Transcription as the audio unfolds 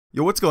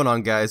Yo, what's going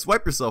on, guys?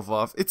 Wipe yourself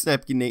off. It's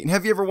Napkin Nate. And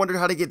have you ever wondered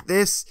how to get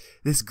this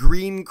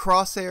green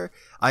crosshair?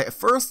 I at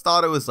first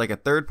thought it was like a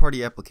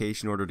third-party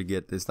application in order to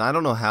get this. Now, I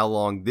don't know how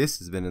long this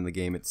has been in the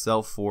game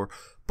itself for,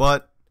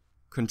 but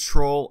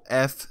Control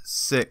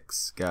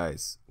F6,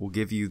 guys, will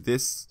give you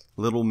this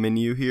little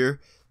menu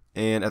here,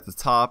 and at the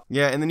top,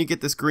 yeah, and then you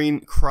get this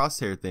green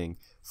crosshair thing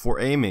for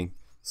aiming.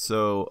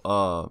 So,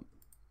 go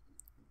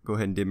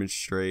ahead and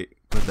demonstrate.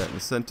 Put that in the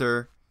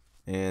center,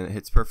 and it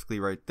hits perfectly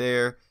right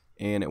there.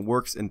 And it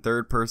works in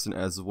third person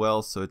as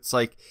well, so it's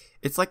like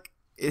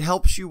it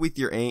helps you with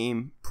your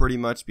aim pretty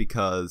much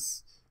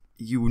because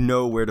you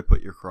know where to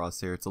put your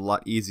crosshair. It's a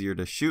lot easier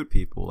to shoot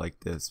people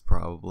like this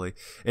probably.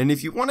 And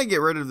if you want to get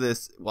rid of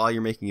this while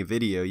you're making a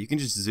video, you can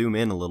just zoom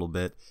in a little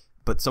bit,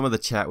 but some of the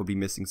chat would be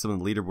missing, some of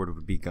the leaderboard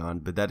would be gone.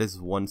 But that is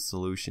one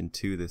solution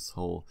to this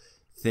whole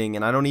thing,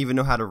 and I don't even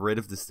know how to rid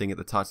of this thing at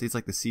the top. See, it's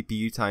like the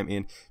CPU time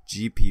and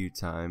GPU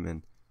time,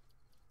 and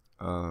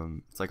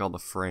it's like all the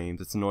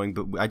frames. It's annoying,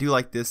 but I do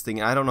like this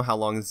thing. I don't know how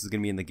long this is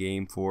gonna be in the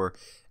game for,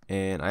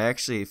 and I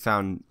actually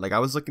found, like, I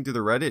was looking through the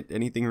Reddit,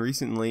 anything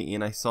recently,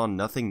 and I saw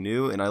nothing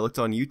new, and I looked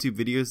on YouTube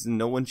videos and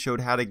no one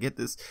showed how to get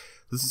this.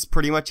 This is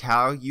pretty much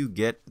how you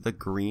get the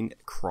green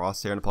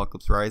crosshair in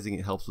Apocalypse Rising.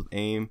 It helps with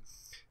aim.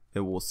 It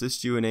will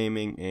assist you in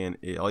aiming, and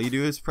all you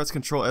do is press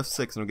Control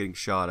F6, and I'm getting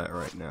shot at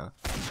right now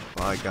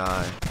by a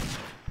guy.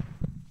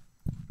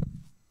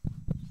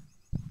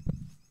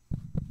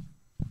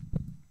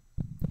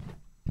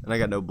 And I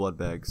got no blood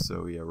bags,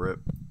 so yeah, rip.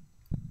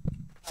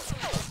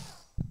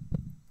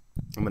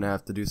 I'm gonna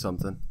have to do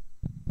something.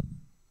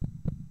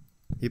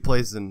 He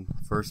plays in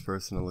first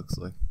person, it looks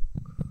like.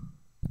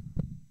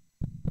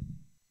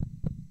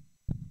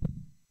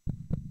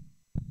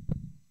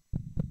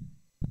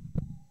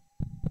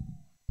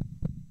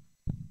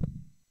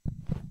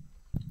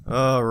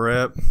 Oh,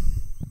 rip.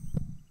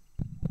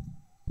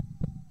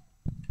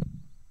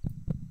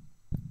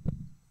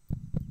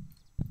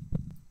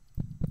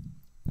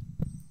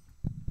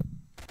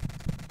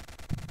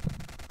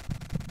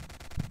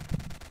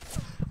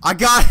 I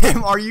got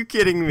him! Are you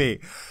kidding me?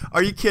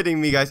 Are you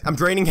kidding me, guys? I'm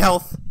draining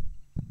health.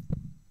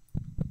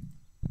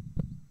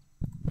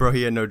 Bro,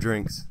 he had no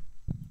drinks.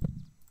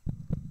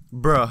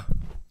 Bruh.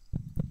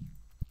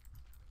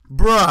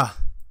 Bruh.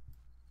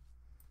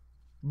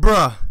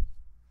 Bruh.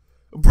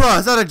 Bruh,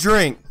 is that a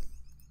drink?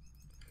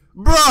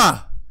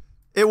 Bruh!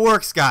 It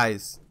works,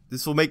 guys.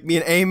 This will make me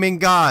an aiming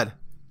god.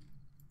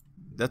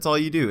 That's all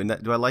you do. And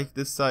do I like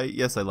this site?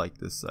 Yes, I like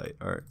this site.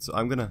 Alright, so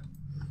I'm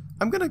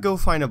gonna go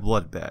find a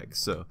blood bag.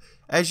 So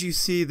as you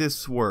see,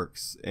 this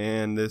works,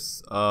 and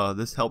this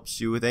helps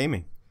you with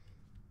aiming.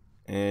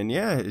 And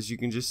yeah, as you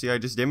can just see, I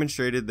just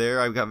demonstrated there.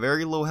 I've got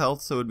very low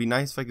health, so it'd be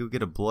nice if I could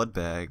get a blood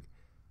bag.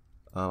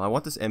 I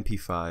want this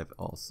MP5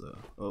 also.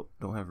 Oh,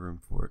 don't have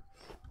room for it.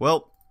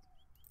 Well,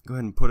 go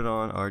ahead and put it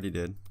on. I already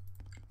did.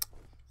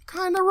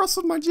 Kinda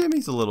rustled my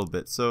jimmies a little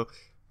bit, so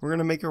we're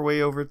gonna make our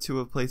way over to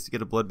a place to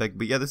get a blood bag.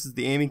 But yeah, this is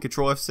the aiming.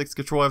 Control F6,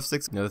 Control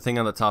F6. You know, the thing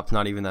on the top's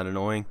not even that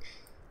annoying,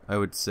 I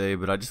would say,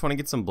 but I just want to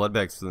get some blood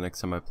bags for the next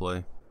time I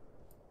play.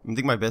 I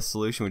think my best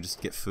solution would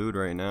just get food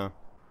right now.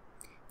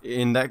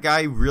 And that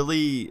guy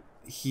really,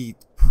 he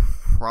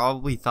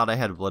probably thought I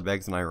had blood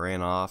bags and I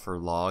ran off or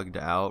logged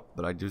out,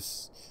 but I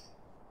just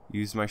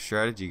used my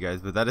strategy,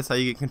 guys. But that is how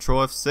you get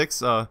Control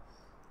F6.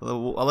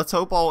 Let's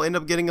hope I'll end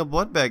up getting a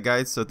blood bag,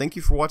 guys. So thank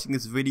you for watching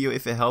this video.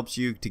 If it helps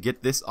you to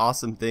get this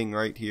awesome thing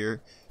right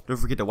here, don't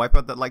forget to wipe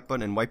out that like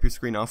button and wipe your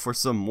screen off for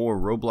some more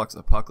Roblox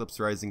Apocalypse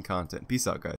Rising content. Peace out, guys.